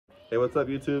Hey, what's up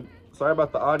YouTube? Sorry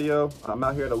about the audio. I'm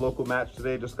out here at a local match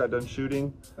today, just got done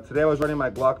shooting. Today I was running my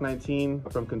Glock 19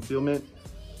 from concealment,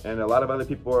 and a lot of other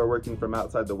people are working from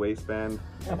outside the waistband.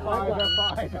 I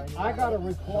got a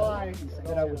reply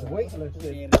that I was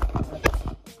waitlisted.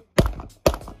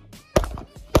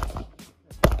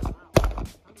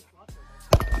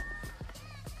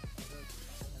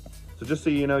 So just so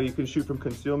you know, you can shoot from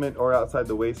concealment or outside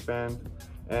the waistband.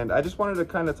 And I just wanted to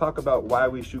kind of talk about why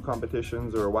we shoot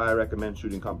competitions, or why I recommend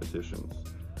shooting competitions.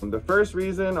 The first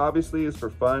reason, obviously, is for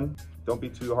fun. Don't be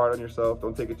too hard on yourself.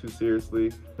 Don't take it too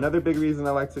seriously. Another big reason I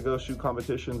like to go shoot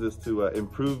competitions is to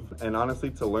improve and honestly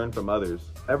to learn from others.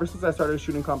 Ever since I started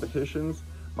shooting competitions,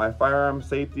 my firearm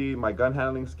safety, my gun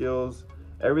handling skills,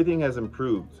 everything has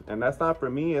improved. And that's not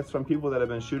from me, it's from people that have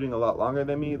been shooting a lot longer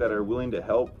than me that are willing to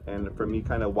help, and for me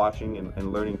kind of watching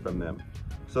and learning from them.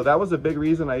 So that was a big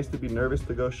reason I used to be nervous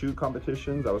to go shoot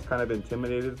competitions. I was kind of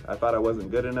intimidated. I thought I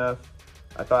wasn't good enough.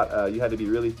 I thought you had to be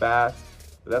really fast,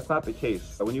 but that's not the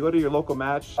case. When you go to your local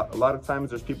match, a lot of times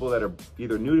there's people that are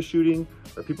either new to shooting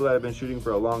or people that have been shooting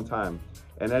for a long time,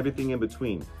 and everything in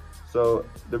between. So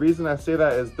the reason I say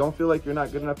that is don't feel like you're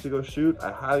not good enough to go shoot.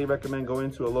 I highly recommend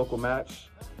going to a local match.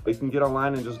 You can get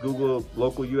online and just Google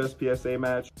local USPSA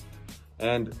match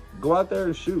and go out there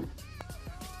and shoot.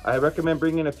 I recommend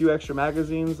bringing a few extra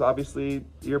magazines, obviously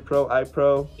ear pro, eye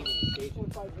pro.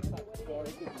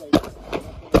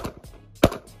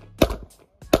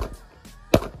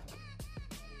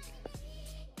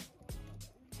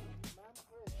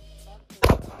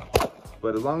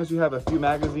 But as long as you have a few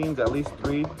magazines, at least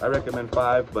 3, I recommend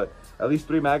 5, but at least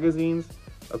 3 magazines,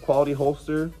 a quality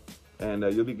holster, and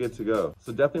you'll be good to go.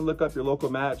 So definitely look up your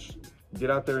local match, get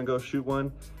out there and go shoot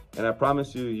one. And I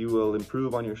promise you, you will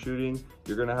improve on your shooting.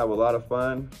 You're gonna have a lot of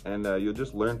fun, and you'll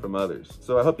just learn from others.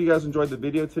 So I hope you guys enjoyed the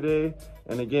video today.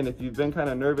 And again, if you've been kind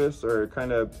of nervous or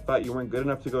kind of thought you weren't good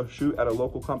enough to go shoot at a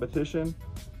local competition,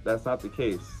 that's not the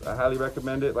case. I highly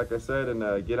recommend it, like I said,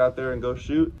 and get out there and go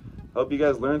shoot. Hope you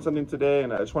guys learned something today,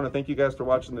 and I just wanna thank you guys for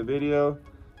watching the video.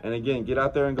 And again, get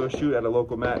out there and go shoot at a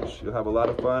local match. You'll have a lot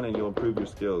of fun and you'll improve your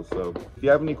skills. So if you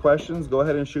have any questions, go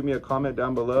ahead and shoot me a comment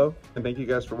down below. And thank you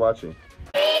guys for watching.